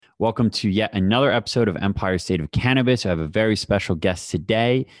Welcome to yet another episode of Empire State of Cannabis. I have a very special guest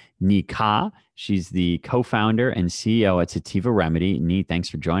today, Nhi Ka. She's the co-founder and CEO at Sativa Remedy. Nhi, thanks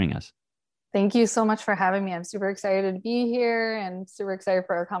for joining us. Thank you so much for having me. I'm super excited to be here and super excited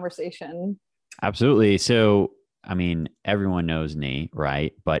for our conversation. Absolutely. So, everyone knows Nhi,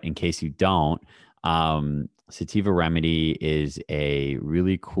 right? But in case you don't, Sativa Remedy is a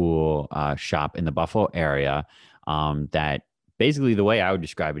really cool shop in the Buffalo area that basically the way I would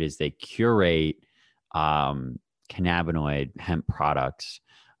describe it is they curate cannabinoid hemp products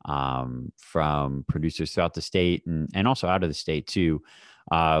from producers throughout the state and also out of the state too,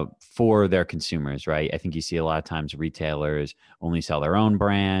 for their consumers, right? I think you see a lot of times retailers only sell their own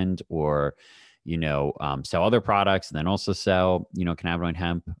brand or, sell other products and then also sell, cannabinoid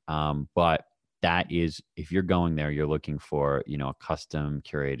hemp. But that is, if you're going there, you're looking for, a custom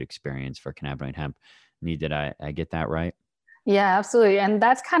curated experience for cannabinoid hemp. Did I get that right? Yeah, absolutely. And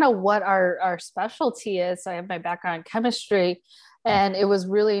that's kind of what our specialty is. So I have my background in chemistry, and it was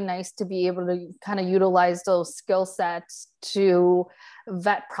really nice to be able to kind of utilize those skill sets to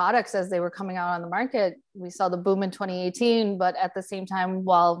vet products as they were coming out on the market. We saw the boom in 2018, but at the same time,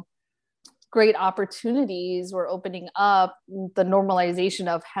 while great opportunities were opening up, the normalization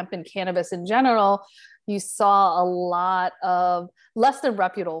of hemp and cannabis in general, you saw a lot of less than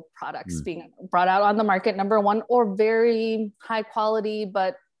reputable products being brought out on the market, number one, or very high quality,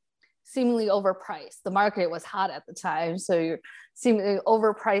 but seemingly overpriced. The market was hot at the time. So you're seemingly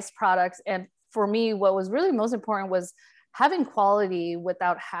overpriced products. And for me, what was really most important was having quality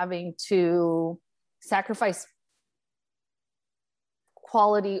without having to sacrifice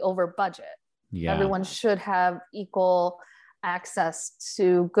quality over budget. Yeah. Everyone should have equal access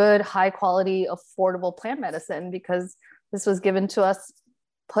to good, high quality, affordable plant medicine because this was given to us,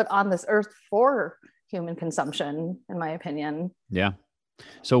 put on this earth for human consumption, in my opinion. Yeah.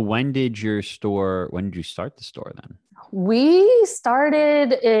 So when did you start the store then? We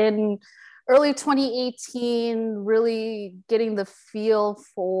started in early 2018, really getting the feel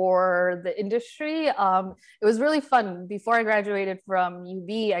for the industry. It was really fun. Before I graduated from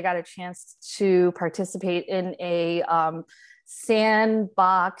UB, I got a chance to participate in a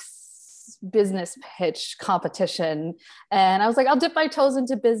sandbox business pitch competition. And I was like, I'll dip my toes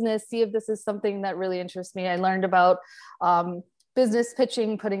into business, see if this is something that really interests me. I learned about business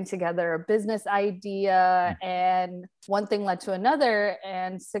pitching, putting together a business idea, and one thing led to another.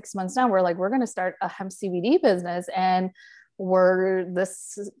 And 6 months down, we're like, we're going to start a hemp CBD business, and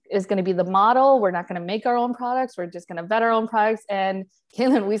this is going to be the model. We're not going to make our own products. We're just going to vet our own products. And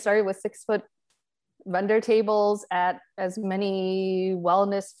Kaylin, we started with 6-foot vendor tables at as many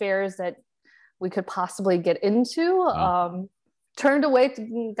wellness fairs that we could possibly get into. Wow. Turned away,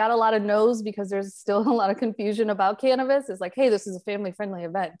 got a lot of no's because there's still a lot of confusion about cannabis. It's like, hey, this is a family-friendly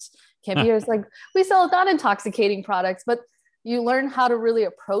event. Can't be here. It's like, we sell non-intoxicating products, but you learn how to really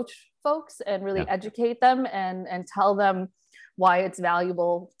approach folks and really educate them and tell them why it's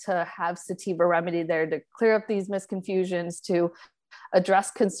valuable to have Sativa Remedy there to clear up these misconfusions, to address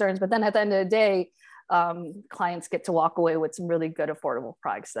concerns. But then at the end of the day, clients get to walk away with some really good, affordable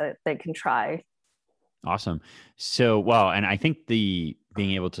products that they can try. Awesome. So, well, and I think being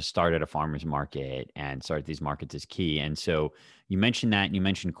able to start at a farmer's market and start these markets is key. And so you mentioned that, and you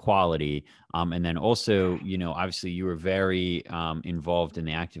mentioned quality. And then also, obviously you were very involved in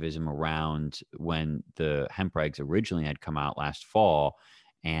the activism around when the hemp regs originally had come out last fall.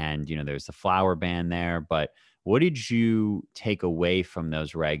 And, there's the flower ban there, but what did you take away from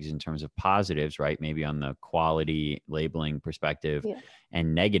those regs in terms of positives, right? Maybe on the quality labeling perspective,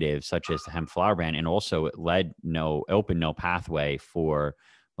 and negatives such as the hemp flower ban, and also it opened no pathway for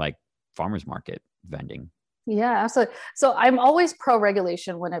like farmers market vending. Yeah, absolutely. So I'm always pro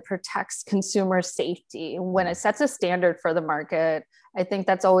regulation when it protects consumer safety, when it sets a standard for the market. I think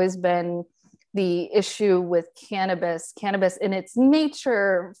that's always been the issue with cannabis. Cannabis in its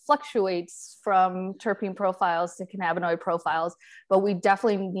nature fluctuates from terpene profiles to cannabinoid profiles, but we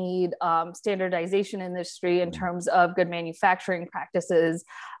definitely need standardization in the industry in terms of good manufacturing practices,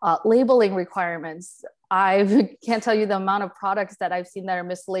 labeling requirements. I can't tell you the amount of products that I've seen that are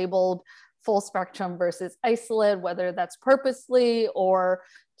mislabeled full spectrum versus isolate, whether that's purposely or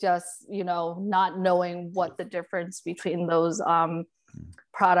just, not knowing what the difference between those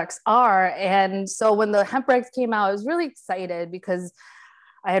products are. And so when the hemp regs came out, I was really excited because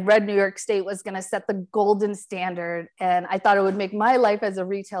I had read New York State was going to set the golden standard, and I thought it would make my life as a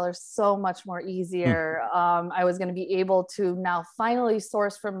retailer so much more easier. I was going to be able to now finally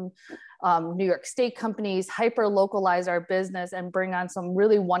source from New York State companies, hyper localize our business, and bring on some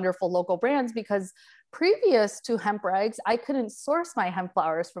really wonderful local brands, because previous to hemp regs, I couldn't source my hemp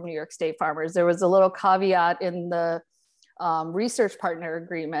flowers from New York State farmers. There was a little caveat in the research partner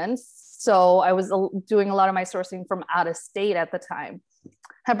agreements. So I was doing a lot of my sourcing from out of state at the time.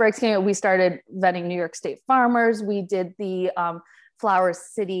 Hemp regs came out, we started vetting New York State farmers. We did the Flower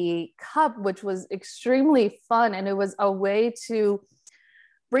City Cup, which was extremely fun. And it was a way to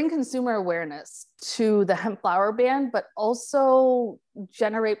bring consumer awareness to the hemp flower ban, but also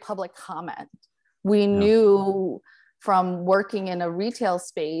generate public comment. We knew from working in a retail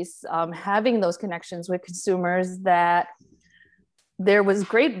space, having those connections with consumers, that there was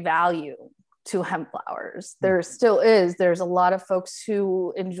great value to hemp flowers. There still is. There's a lot of folks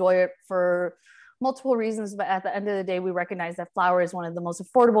who enjoy it for multiple reasons, but at the end of the day, we recognize that flower is one of the most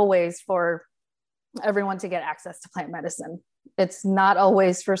affordable ways for everyone to get access to plant medicine. It's not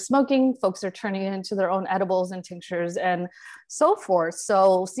always for smoking. Folks are turning it into their own edibles and tinctures and so forth.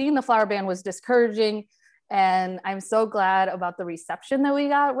 So seeing the flower ban was discouraging. And I'm so glad about the reception that we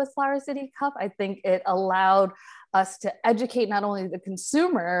got with Flower City Cup. I think it allowed us to educate not only the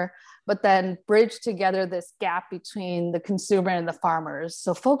consumer, but then bridge together this gap between the consumer and the farmers.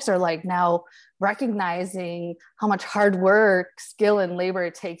 So folks are like now recognizing how much hard work, skill, and labor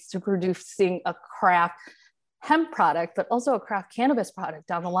it takes to producing a craft hemp product, but also a craft cannabis product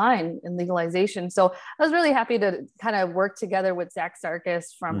down the line in legalization. So I was really happy to kind of work together with Zach Sarkis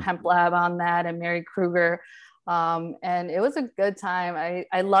from Hemp Lab on that, and Mary Kruger. And it was a good time.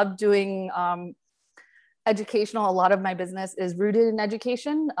 I love doing educational. A lot of my business is rooted in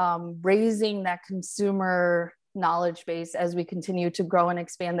education, raising that consumer knowledge base as we continue to grow and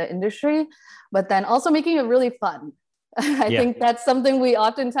expand the industry, but then also making it really fun. I think that's something we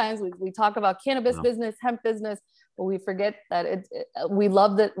oftentimes, we talk about cannabis business, hemp business, but we forget that we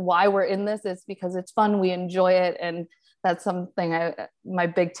love that why we're in this is because it's fun, we enjoy it. And that's something my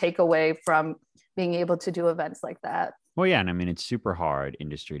big takeaway from being able to do events like that. Well, yeah. And I mean, it's super hard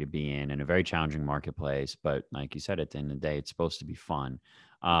industry to be in a very challenging marketplace, but like you said, at the end of the day, it's supposed to be fun.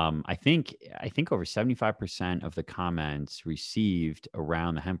 I think over 75% of the comments received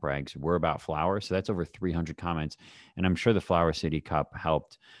around the hemp regs were about flowers. So that's over 300 comments. And I'm sure the Flower City Cup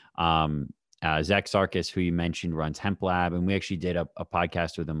helped. Zach Sarkis, who you mentioned, runs Hemp Lab. And we actually did a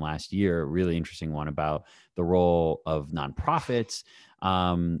podcast with him last year, a really interesting one about the role of nonprofits,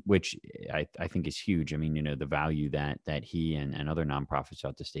 which I think is huge. I mean, you know, the value that he and other nonprofits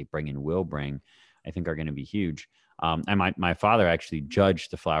throughout the state bring and will bring, I think are going to be huge. And my father actually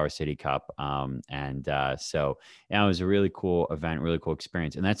judged the Flower City Cup. So it was a really cool event, really cool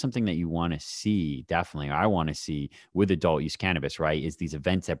experience. And that's something that you want to see, definitely. I want to see with adult use cannabis, right? Is these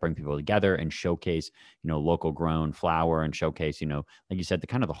events that bring people together and showcase, you know, local grown flower and showcase, you know, like you said, the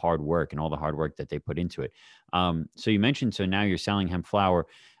kind of the hard work and all the hard work that they put into it. So you mentioned, so now you're selling hemp flower.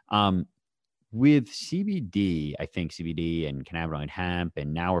 With CBD, I think CBD and cannabinoid hemp,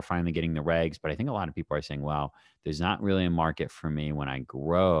 and now we're finally getting the regs. But I think a lot of people are saying, well, there's not really a market for me when I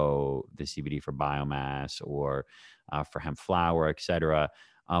grow the CBD for biomass or for hemp flower, et cetera.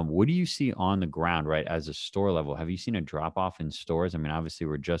 What do you see on the ground, right, as a store level? Have you seen a drop off in stores? I mean, obviously,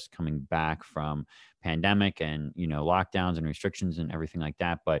 we're just coming back from pandemic and, you know, lockdowns and restrictions and everything like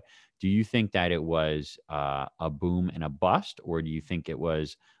that. But do you think that it was a boom and a bust, or do you think it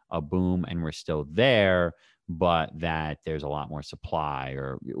was a boom and we're still there, but that there's a lot more supply?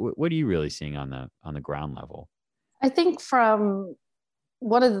 Or what are you really seeing on the ground level? I think from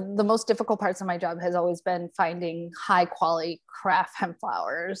one of the most difficult parts of my job has always been finding high quality craft hemp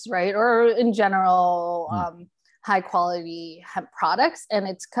flowers, right? Or in general, high quality hemp products. And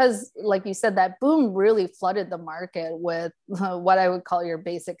it's because, like you said, that boom really flooded the market with what I would call your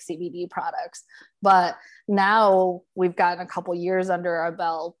basic CBD products. But now we've gotten a couple years under our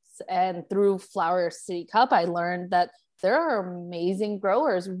belts, and through Flower City Cup, I learned that there are amazing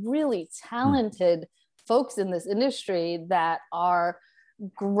growers, really talented folks in this industry that are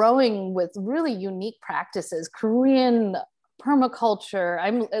growing with really unique practices, Korean permaculture.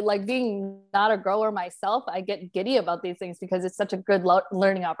 I'm like, being not a grower myself, I get giddy about these things because it's such a good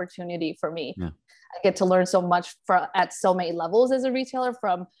learning opportunity for me. I get to learn so much at so many levels as a retailer,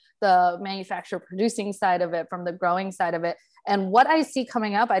 from the manufacturer producing side of it, from the growing side of it. And what I see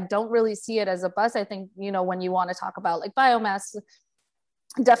coming up, I don't really see it as a bust. I think, you know, when you want to talk about like biomass,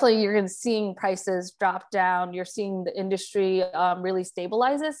 definitely you're seeing prices drop down. You're seeing the industry really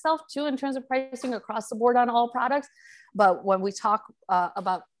stabilize itself too in terms of pricing across the board on all products. But when we talk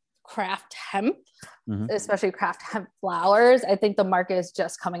about craft hemp, especially craft hemp flowers, I think the market is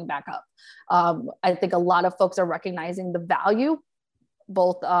just coming back up. I think a lot of folks are recognizing the value,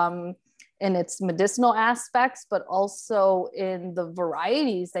 both in its medicinal aspects, but also in the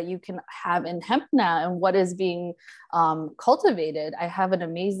varieties that you can have in hemp now and what is being cultivated. I have an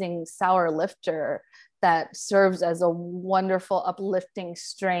amazing sour lifter that serves as a wonderful uplifting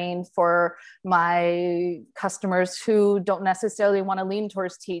strain for my customers who don't necessarily want to lean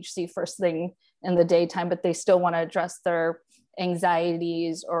towards THC first thing in the daytime, but they still want to address their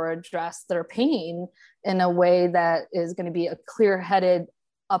anxieties or address their pain in a way that is going to be a clear-headed,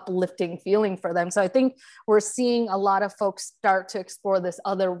 uplifting feeling for them. So I think we're seeing a lot of folks start to explore this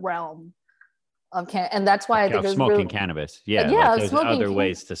other realm of and that's why I think smoking cannabis. Yeah, yeah, like there's other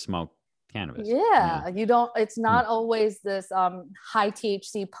ways to smoke cannabis. Yeah, you don't, it's not always this high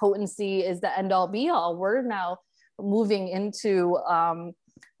THC potency is the end all be all. We're now moving into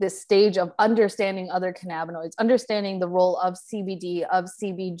this stage of understanding other cannabinoids, understanding the role of CBD, of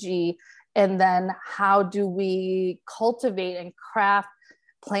CBG, and then how do we cultivate and craft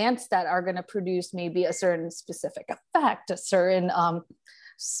plants that are going to produce maybe a certain specific effect, a certain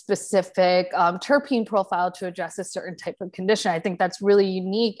specific terpene profile to address a certain type of condition. I think that's really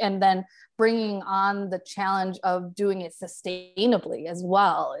unique. And then bringing on the challenge of doing it sustainably as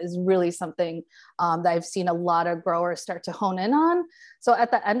well is really something that I've seen a lot of growers start to hone in on. So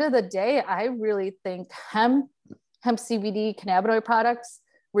at the end of the day, I really think hemp CBD cannabinoid products,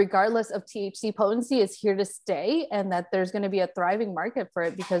 regardless of THC potency, is here to stay, and that there's going to be a thriving market for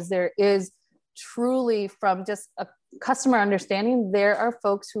it, because there is truly, from just a customer understanding, there are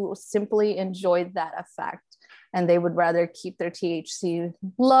folks who simply enjoy that effect and they would rather keep their THC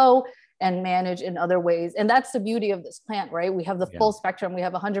low and manage in other ways. And that's the beauty of this plant, right? We have the full spectrum. We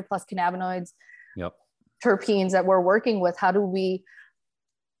have 100 plus cannabinoids, terpenes that we're working with. How do we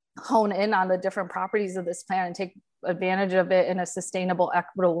hone in on the different properties of this plant and take advantage of it in a sustainable,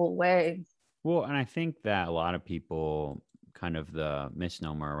 equitable way? Well, and I think that a lot of people, kind of the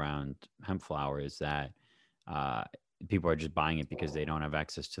misnomer around hemp flower is that people are just buying it because they don't have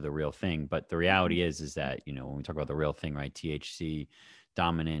access to the real thing. But the reality is that, you know, when we talk about the real thing, right, THC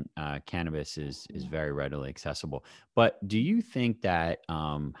dominant cannabis is very readily accessible. But do you think that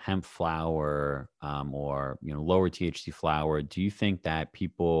hemp flower or, you know, lower THC flower, do you think that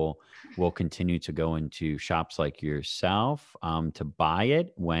people will continue to go into shops like yourself to buy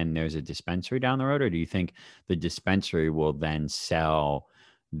it when there's a dispensary down the road? Or do you think the dispensary will then sell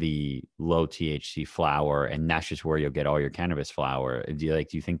the low THC flower and that's just where you'll get all your cannabis flower? Do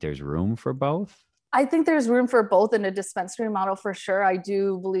you think there's room for both? I think there's room for both in a dispensary model for sure. I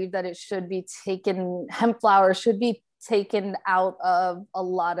do believe that it should be taken, hemp flower should be taken out of a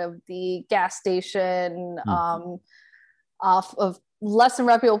lot of the gas station, off of less than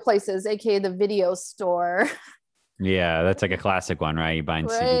reputable places, aka the video store. Yeah, that's like a classic one, right? You buying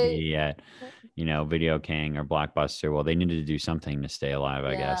CBD at, you know, Video King or Blockbuster. Well, they needed to do something to stay alive,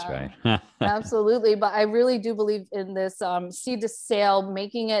 I guess, right? Absolutely. But I really do believe in this seed to sale,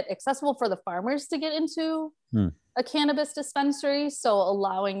 making it accessible for the farmers to get into a cannabis dispensary. So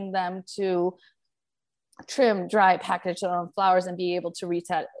allowing them to trim, dry, package their own flowers and be able to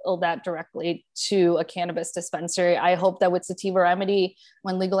retail that directly to a cannabis dispensary. I hope that with Sativa Remedy,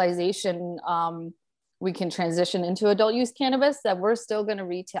 when legalization, we can transition into adult use cannabis, that we're still going to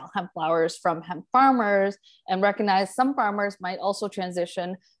retail hemp flowers from hemp farmers and recognize some farmers might also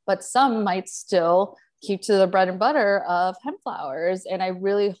transition, but some might still keep to the bread and butter of hemp flowers. And I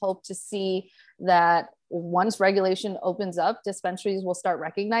really hope to see that once regulation opens up, dispensaries will start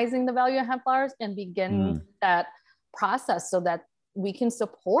recognizing the value of hemp flowers and begin that process so that we can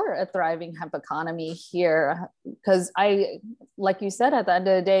support a thriving hemp economy here. Because like you said, at the end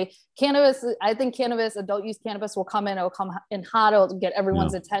of the day, cannabis, I think cannabis, adult use cannabis will come in hot, it'll get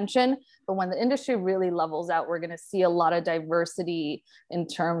everyone's attention. But when the industry really levels out, we're going to see a lot of diversity in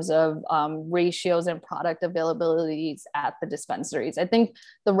terms of ratios and product availabilities at the dispensaries. I think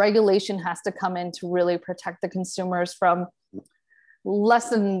the regulation has to come in to really protect the consumers from less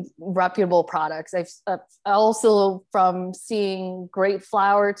than reputable products. I've also, from seeing great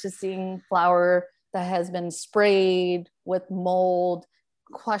flower to seeing flower that has been sprayed with mold,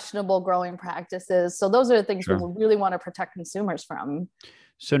 questionable growing practices. So those are the things we really want to protect consumers from.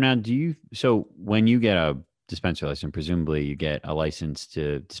 So now so when you get a dispensary license, presumably you get a license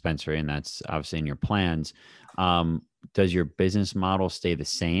to dispensary, and that's obviously in your plans. Does your business model stay the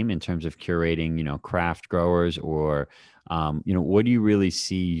same in terms of curating, you know, craft growers, or, you know, what do you really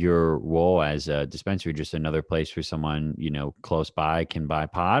see your role as a dispensary? Just another place where someone, you know, close by can buy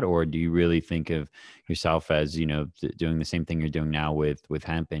pot? Or do you really think of yourself as, you know, doing the same thing you're doing now with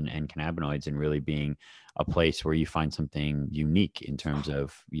hemp and cannabinoids, and really being a place where you find something unique in terms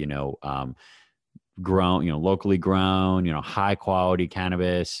of, you know, grown, locally grown, high quality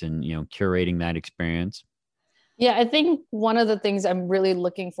cannabis and, curating that experience? Yeah, I think one of the things I'm really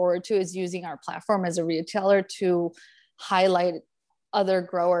looking forward to is using our platform as a retailer to highlight other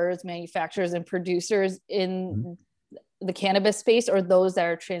growers, manufacturers, and producers Mhm. in the cannabis space, or those that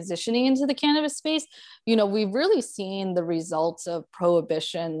are transitioning into the cannabis space. We've really seen the results of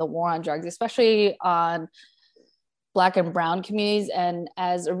prohibition, the war on drugs, especially on Black and brown communities. And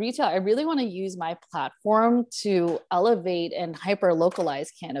as a retailer, I really want to use my platform to elevate and hyper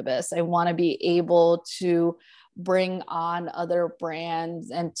localize cannabis. I want to be able to bring on other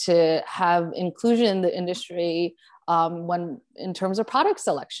brands and to have inclusion in the industry, when in terms of product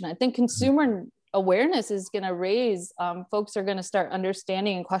selection. I think consumer awareness is going to raise, folks are going to start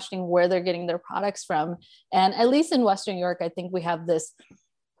understanding and questioning where they're getting their products from. And at least in Western New York, I think we have this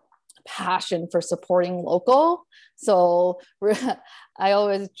passion for supporting local. So I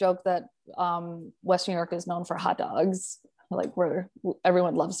always joke that Western New York is known for hot dogs. Like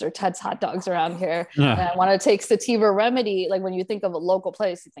everyone loves their Ted's hot dogs around here. Yeah. And I want to take Sativa Remedy. Like when you think of a local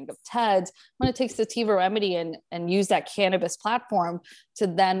place, you think of Ted's. I want to take Sativa Remedy and use that cannabis platform to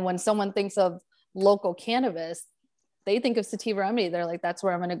then, when someone thinks of local cannabis, they think of Sativa Remedy. They're like, that's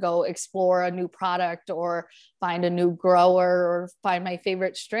where I'm going to go explore a new product or find a new grower or find my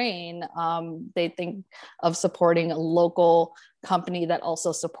favorite strain. They think of supporting a local company that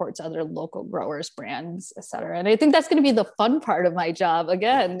also supports other local growers, brands, et cetera. And I think that's going to be the fun part of my job,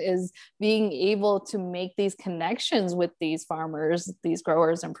 again, is being able to make these connections with these farmers, these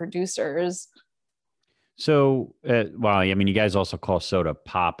growers and producers. So, well, I mean, you guys also call soda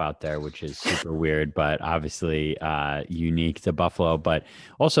pop out there, which is super weird, but obviously unique to Buffalo. But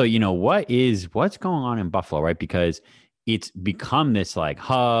also, what's going on in Buffalo, right? Because it's become this like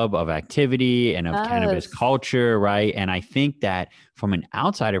hub of activity and of cannabis Yes. culture, right? And I think that from an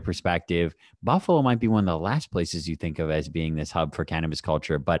outsider perspective, Buffalo might be one of the last places you think of as being this hub for cannabis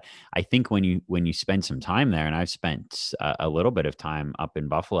culture. But I think when you spend some time there, and I've spent a little bit of time up in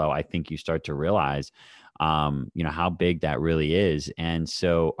Buffalo, I think you start to realize how big that really is. And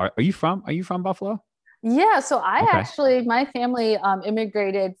so are you from Buffalo? Yeah, so I Okay. actually, my family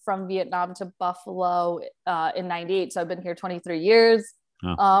immigrated from Vietnam to Buffalo in 98. So I've been here 23 years.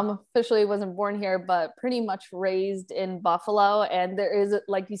 Oh. Officially wasn't born here, but pretty much raised in Buffalo. And there is,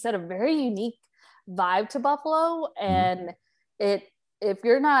 like you said, a very unique vibe to Buffalo. Mhm. And it, if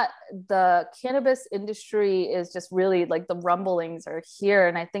you're not, the cannabis industry is just really like the rumblings are here.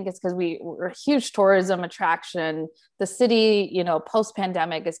 And I think it's because we're a huge tourism attraction. The city, post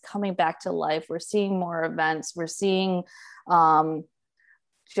pandemic is coming back to life. We're seeing more events. We're seeing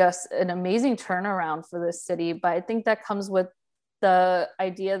just an amazing turnaround for this city. But I think that comes with the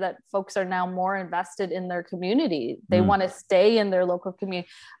idea that folks are now more invested in their community. They Mm. want to stay in their local community.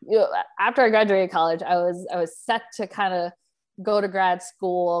 After I graduated college, I was set to kind of go to grad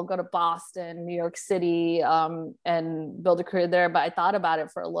school, go to Boston, New York City, and build a career there. But I thought about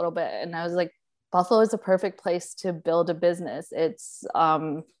it for a little bit, and I was like, Buffalo is a perfect place to build a business. It's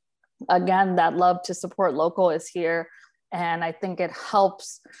again, that love to support local is here. And I think it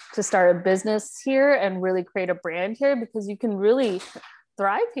helps to start a business here and really create a brand here, because you can really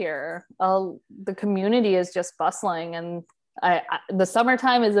thrive here. The community is just bustling, and the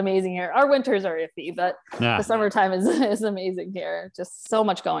summertime is amazing here. Our winters are iffy, but the Yeah. summertime is amazing here. Just so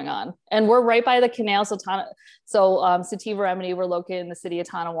much going on, and we're right by the canal. So Sativa Remedy, we're located in the city of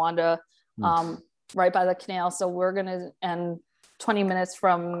Tonawanda, Mm. right by the canal. So we're gonna, and 20 minutes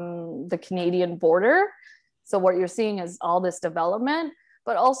from the Canadian border. So what you're seeing is all this development,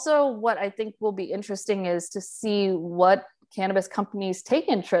 but also what I think will be interesting is to see what cannabis companies take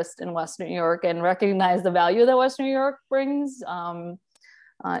interest in Western New York and recognize the value that Western New York brings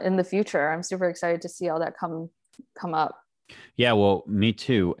in the future. I'm super excited to see all that come up. Yeah, well, me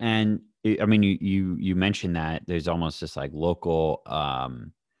too. And I mean, you mentioned that there's almost this like local,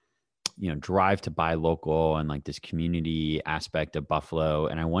 drive to buy local and like this community aspect of Buffalo.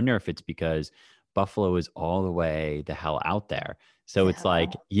 And I wonder if it's because Buffalo is all the way the hell out there. So it's Yeah.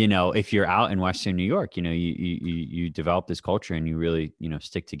 like, if you're out in Western New York, you develop this culture and you really,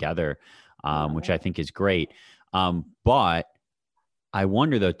 stick together, which I think is great. But I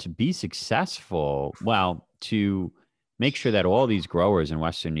wonder though, to be successful, well, to make sure that all these growers in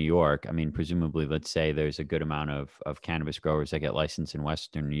Western New York, I mean, presumably, let's say there's a good amount of cannabis growers that get licensed in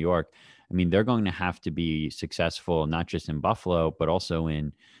Western New York. I mean, they're going to have to be successful, not just in Buffalo, but also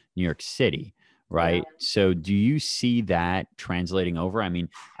in New York City, Yeah. right? So do you see that translating over? I mean,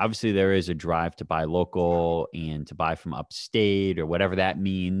 obviously there is a drive to buy local and to buy from upstate or whatever that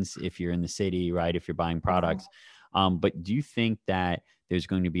means if you're in the city, right? If you're buying products. But do you think that there's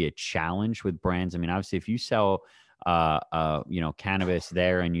going to be a challenge with brands. I mean, obviously, if you sell, cannabis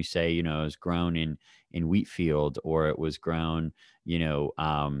there and you say, it was grown in Wheatfield, or it was grown,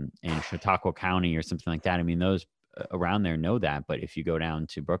 in Chautauqua County or something like that. I mean, those around there know that, but if you go down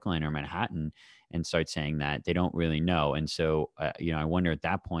to Brooklyn or Manhattan and start saying that, they don't really know. And so, I wonder at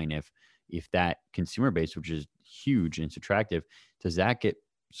that point if that consumer base, which is huge and it's attractive, does that get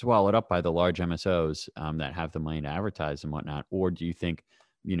swallowed up by the large MSOs that have the money to advertise and whatnot? Or do you think,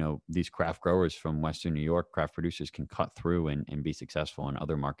 these craft growers from Western New York, craft producers, can cut through and be successful in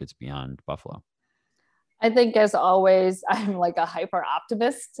other markets beyond Buffalo? I think, as always, I'm like a hyper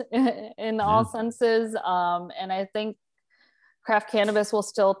optimist in all senses. And I think craft cannabis will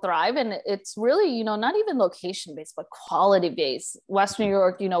still thrive. And it's really, not even location based, but quality based. Western New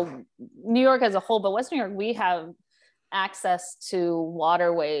York, New York as a whole, but Western New York, we have access to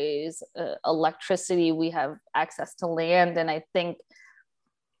waterways, electricity, we have access to land. And I think,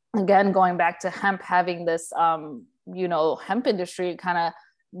 again, going back to hemp, having this, hemp industry kind of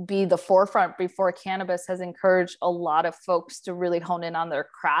be the forefront before cannabis has encouraged a lot of folks to really hone in on their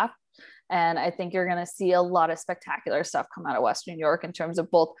craft. And I think you're going to see a lot of spectacular stuff come out of Western New York in terms of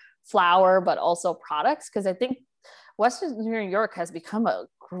both flower, but also products. Because I think Western New York has become a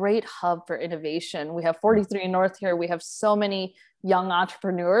great hub for innovation. We have 43 North here. We have so many young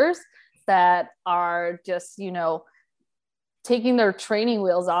entrepreneurs that are just, taking their training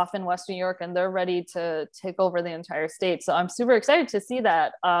wheels off in Western New York, and they're ready to take over the entire state. So I'm super excited to see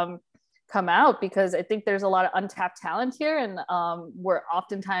that come out, because I think there's a lot of untapped talent here, and we're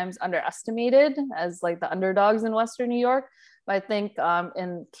oftentimes underestimated as like the underdogs in Western New York. But I think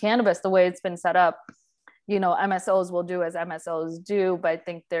in cannabis, the way it's been set up, MSOs will do as MSOs do, but I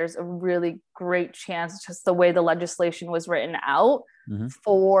think there's a really great chance, just the way the legislation was written out,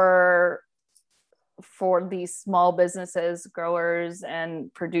 for these small businesses, growers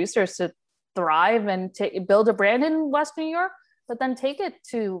and producers to thrive and build a brand in Western New York, but then take it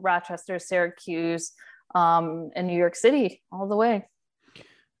to Rochester, Syracuse, and New York City all the way.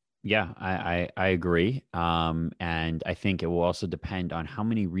 Yeah, I agree. And I think it will also depend on how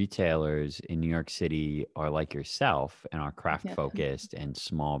many retailers in New York City are like yourself and are craft focused and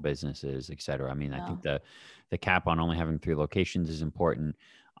small businesses, et cetera. I mean, I think the cap on only having 3 locations is important.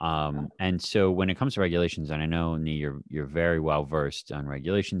 And so when it comes to regulations, and I know, Nee, you're very well versed on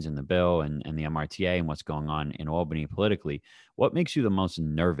regulations in the bill and the MRTA and what's going on in Albany politically, what makes you the most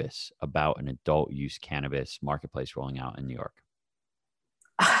nervous about an adult use cannabis marketplace rolling out in New York?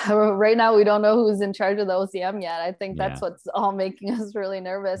 Right now, we don't know who's in charge of the OCM yet. I think that's what's all making us really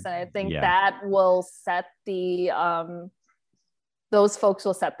nervous. And I think that will set those folks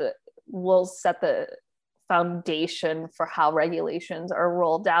will set the foundation for how regulations are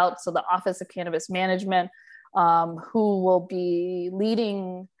rolled out. So the Office of Cannabis Management, who will be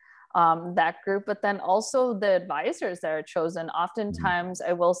leading that group, but then also the advisors that are chosen. Oftentimes,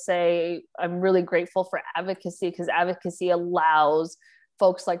 I will say I'm really grateful for advocacy, because advocacy allows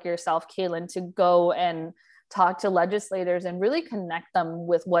folks like yourself, Caitlin, to go and talk to legislators and really connect them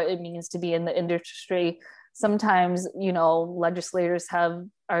with what it means to be in the industry. Sometimes, legislators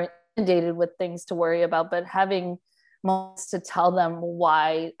are inundated with things to worry about, but having moments to tell them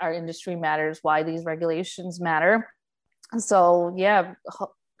why our industry matters, why these regulations matter. So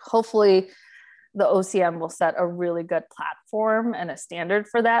hopefully the OCM will set a really good platform and a standard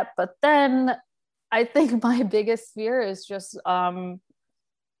for that. But then I think my biggest fear is just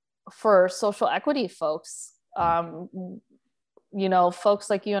for social equity folks. Folks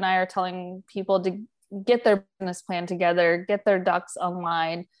like you and I are telling people to get their business plan together, get their ducks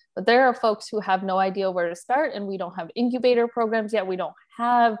online. But there are folks who have no idea where to start, and we don't have incubator programs yet. We don't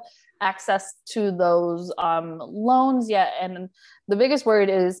have access to those loans yet. And the biggest word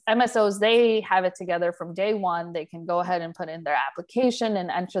is MSOs, they have it together from day one. They can go ahead and put in their application and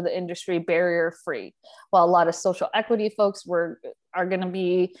enter the industry barrier free. While a lot of social equity folks are going to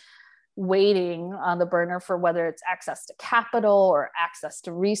be waiting on the burner for whether it's access to capital or access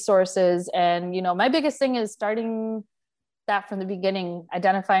to resources. And, my biggest thing is starting that from the beginning,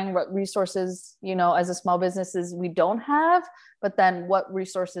 identifying what resources, as a small businesses we don't have, but then what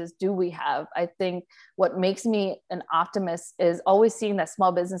resources do we have? I think what makes me an optimist is always seeing that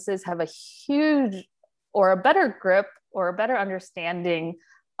small businesses have a huge or a better grip or a better understanding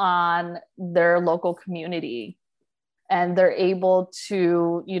on their local community. And they're able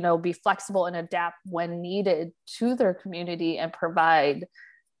to, be flexible and adapt when needed to their community and provide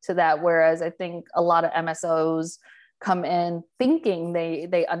to that. Whereas I think a lot of MSOs come in thinking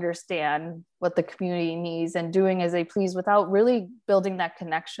they understand what the community needs and doing as they please without really building that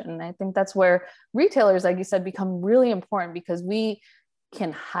connection. And I think that's where retailers, like you said, become really important, because we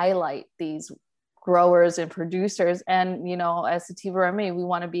can highlight these growers and producers. And, you know, as Sativa Remedy, we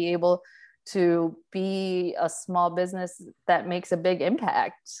want to be able to be a small business that makes a big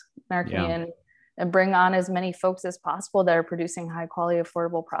impact in our community, and bring on as many folks as possible that are producing high quality,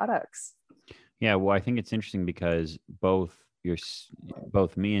 affordable products. Yeah, well, I think it's interesting because both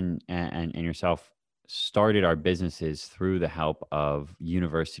me and yourself started our businesses through the help of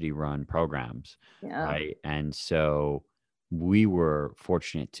university run programs, right? And so we were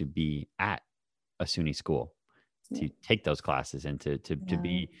fortunate to be at a SUNY school to take those classes and to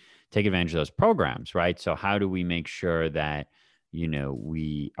take advantage of those programs, right? So how do we make sure that, you know,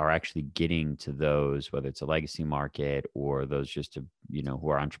 we are actually getting to those, whether it's a legacy market or those just, you know, who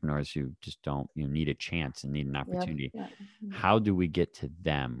are entrepreneurs who just don't, you know, need a chance and need an opportunity. How do we get to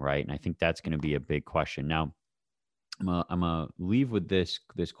them, right? And I think that's going to be a big question. Now, I'm gonna leave with this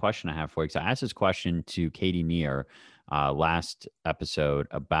question I have for you, because I asked this question to Katie Neer last episode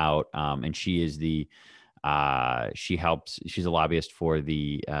about, and she is she's a lobbyist for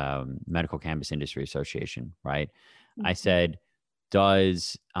the Medical Cannabis Industry Association, right? Mm-hmm. I said,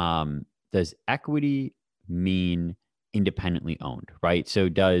 does equity mean independently owned, right? So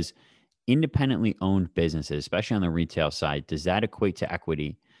does independently owned businesses, especially on the retail side, does that equate to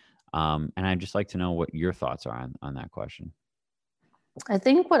equity? And I'd just like to know what your thoughts are on that question. I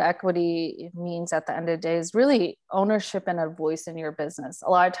think what equity means at the end of the day is really ownership and a voice in your business. A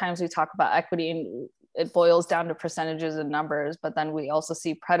lot of times we talk about equity and it boils down to percentages and numbers, but then we also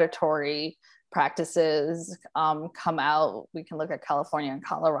see predatory practices come out. We can look at California and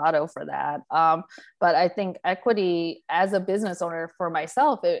Colorado for that. But I think equity as a business owner for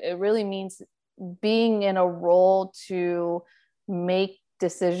myself, it really means being in a role to make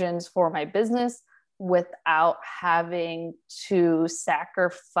decisions for my business without having to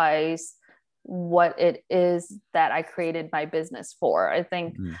sacrifice what it is that I created my business for. I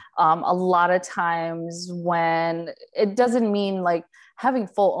think a lot of times when it doesn't mean like having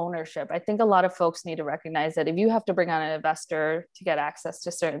full ownership, I think a lot of folks need to recognize that if you have to bring on an investor to get access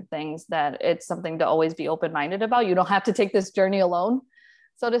to certain things, that it's something to always be open-minded about. You don't have to take this journey alone,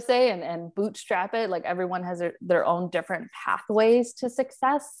 so to say, and bootstrap it. Like everyone has their own different pathways to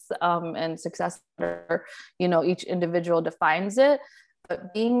success, and success, you know, each individual defines it.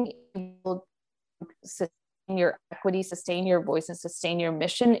 But being able to sustain your equity, sustain your voice, and sustain your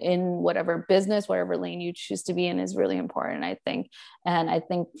mission in whatever business, whatever lane you choose to be in is really important, I think. And I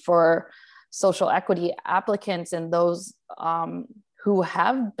think for social equity applicants and those who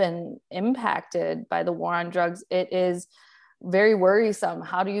have been impacted by the war on drugs, it is very worrisome.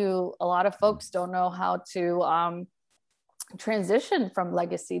 A lot of folks don't know how to transition from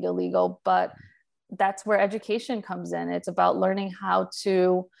legacy to legal, but that's where education comes in. It's about learning how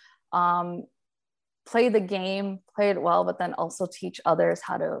to play the game, play it well, but then also teach others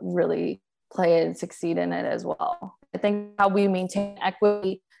how to really play it and succeed in it as well. I think how we maintain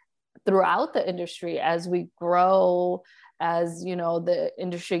equity throughout the industry as we grow, as you know, the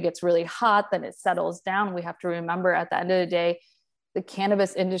industry gets really hot, then it settles down. We have to remember at the end of the day, the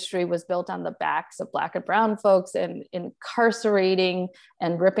cannabis industry was built on the backs of Black and brown folks and incarcerating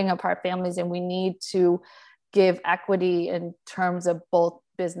and ripping apart families. And we need to give equity in terms of both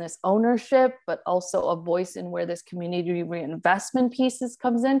business ownership, but also a voice in where this community reinvestment pieces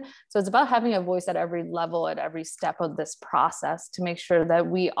comes in. So it's about having a voice at every level, at every step of this process to make sure that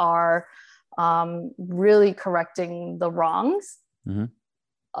we are really correcting the wrongs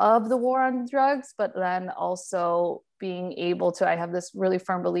of the war on drugs, but then also being able to, I have this really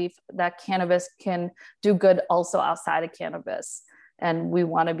firm belief that cannabis can do good also outside of cannabis. And we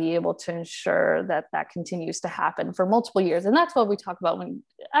want to be able to ensure that that continues to happen for multiple years. And that's what we talk about when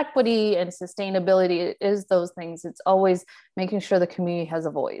equity and sustainability is those things. It's always making sure the community has a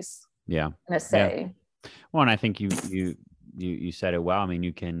voice. Yeah. And a say. Yeah. Well, and I think you said it well. I mean,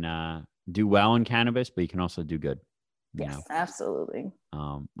 you can do well in cannabis, but you can also do good. Yes, absolutely.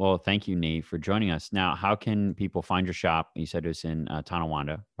 Well, thank you, Nate, for joining us. Now, how can people find your shop? You said it's in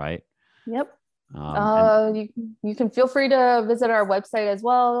Tonawanda, right? Yep. You can feel free to visit our website as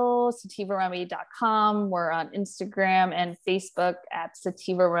well, sativaremedy.com. We're on Instagram and Facebook at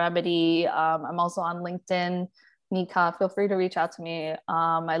Sativa Remedy. I'm also on LinkedIn, Nika. Feel free to reach out to me.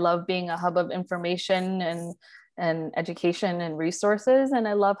 I love being a hub of information and education and resources. And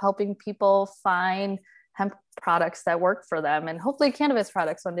I love helping people find hemp products that work for them and hopefully cannabis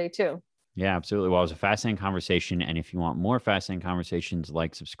products one day too. Yeah, absolutely. Well, it was a fascinating conversation. And if you want more fascinating conversations,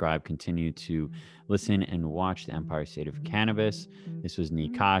 like, subscribe, continue to listen and watch the Empire State of Cannabis. This was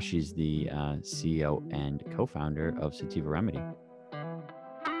Nika. She's the CEO and co-founder of Sativa Remedy.